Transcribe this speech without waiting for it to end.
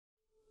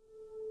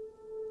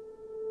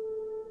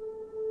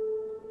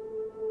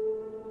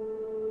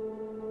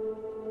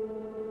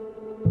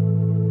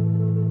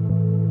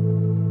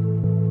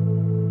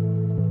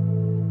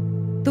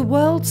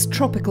world's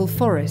tropical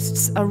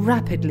forests are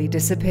rapidly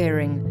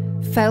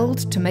disappearing, felled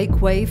to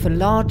make way for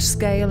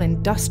large-scale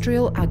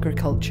industrial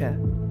agriculture.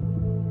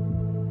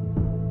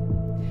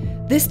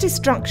 This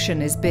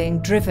destruction is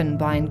being driven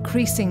by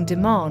increasing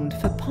demand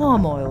for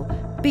palm oil,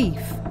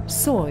 beef,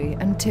 soy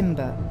and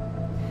timber.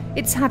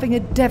 It's having a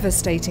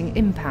devastating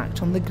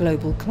impact on the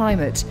global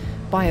climate,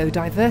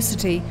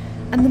 biodiversity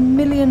and the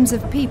millions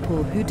of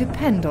people who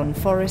depend on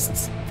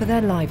forests for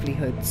their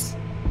livelihoods.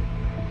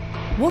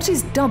 What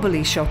is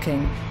doubly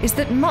shocking is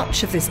that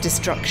much of this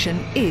destruction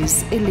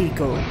is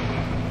illegal.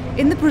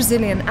 In the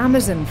Brazilian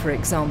Amazon, for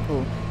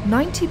example,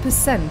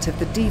 90% of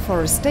the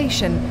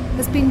deforestation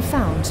has been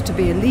found to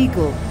be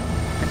illegal,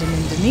 and in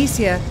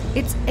Indonesia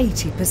it's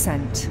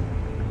 80%.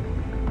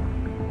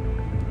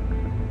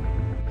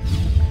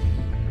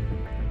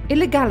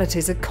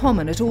 Illegalities are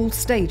common at all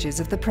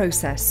stages of the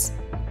process.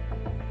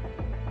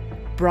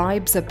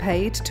 Bribes are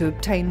paid to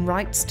obtain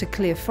rights to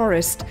clear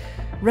forest,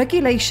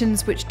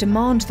 regulations which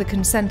demand the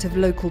consent of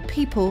local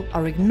people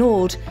are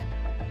ignored,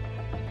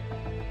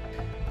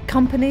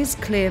 companies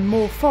clear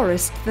more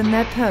forest than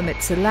their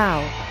permits allow,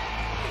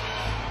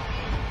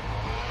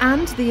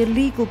 and the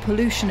illegal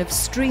pollution of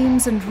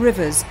streams and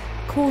rivers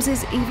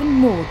causes even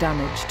more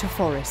damage to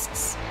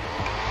forests.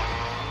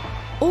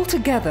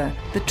 Altogether,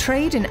 the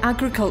trade in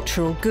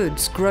agricultural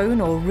goods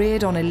grown or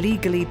reared on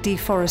illegally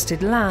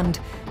deforested land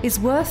is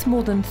worth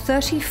more than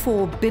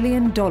 $34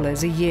 billion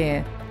a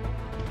year.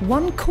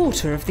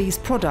 1/4 of these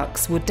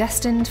products were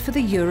destined for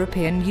the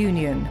European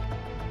Union.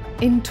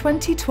 In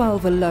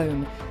 2012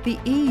 alone, the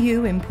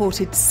EU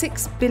imported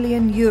 €6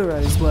 billion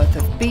worth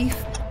of beef,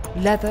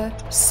 leather,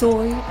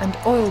 soy and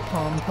oil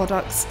palm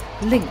products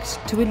linked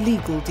to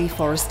illegal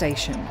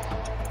deforestation.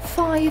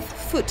 5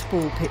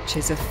 football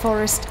pitches of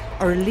forest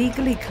are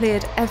illegally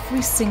cleared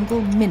every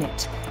single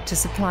minute to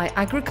supply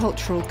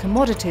agricultural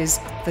commodities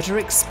that are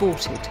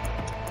exported.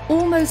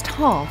 Almost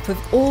half of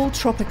all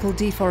tropical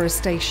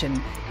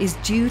deforestation is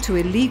due to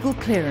illegal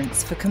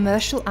clearance for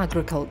commercial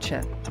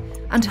agriculture,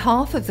 and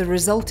half of the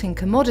resulting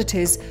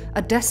commodities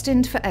are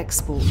destined for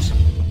export.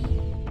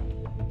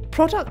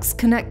 Products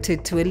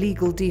connected to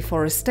illegal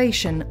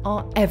deforestation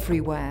are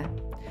everywhere.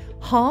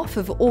 Half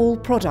of all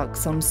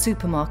products on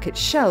supermarket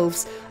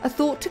shelves are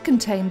thought to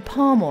contain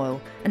palm oil,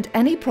 and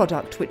any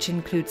product which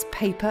includes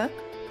paper,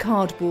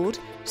 cardboard,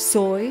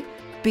 soy,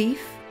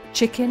 beef,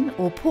 chicken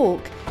or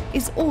pork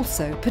is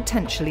also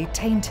potentially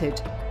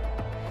tainted.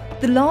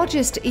 The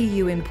largest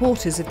EU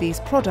importers of these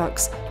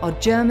products are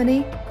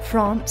Germany,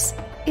 France,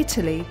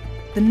 Italy,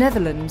 the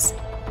Netherlands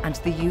and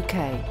the UK.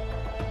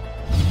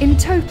 In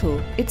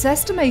total, it's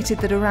estimated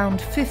that around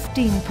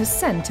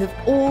 15% of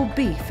all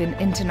beef in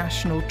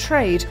international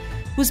trade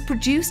was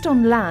produced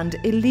on land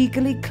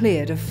illegally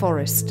cleared of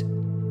forest,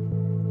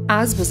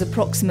 as was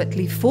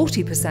approximately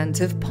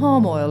 40% of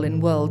palm oil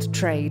in world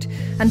trade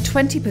and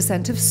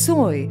 20% of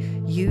soy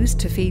used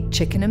to feed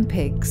chicken and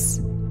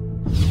pigs.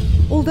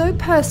 Although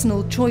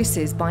personal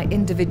choices by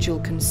individual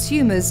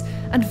consumers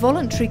and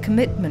voluntary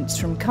commitments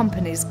from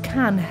companies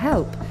can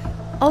help,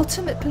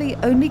 ultimately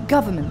only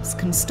governments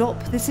can stop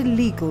this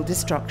illegal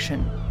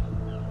destruction.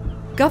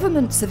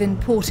 Governments of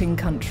importing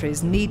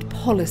countries need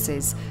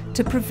policies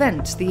to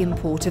prevent the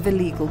import of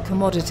illegal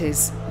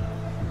commodities.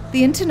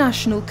 The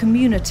international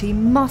community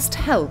must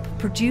help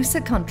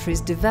producer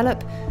countries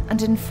develop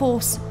and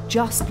enforce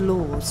just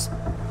laws.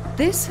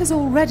 This has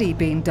already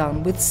been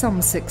done with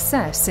some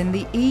success in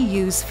the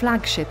EU's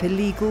flagship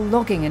illegal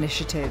logging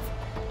initiative,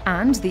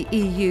 and the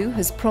EU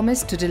has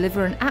promised to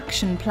deliver an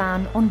action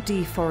plan on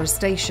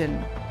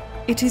deforestation.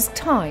 It is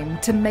time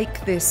to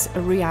make this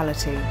a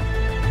reality.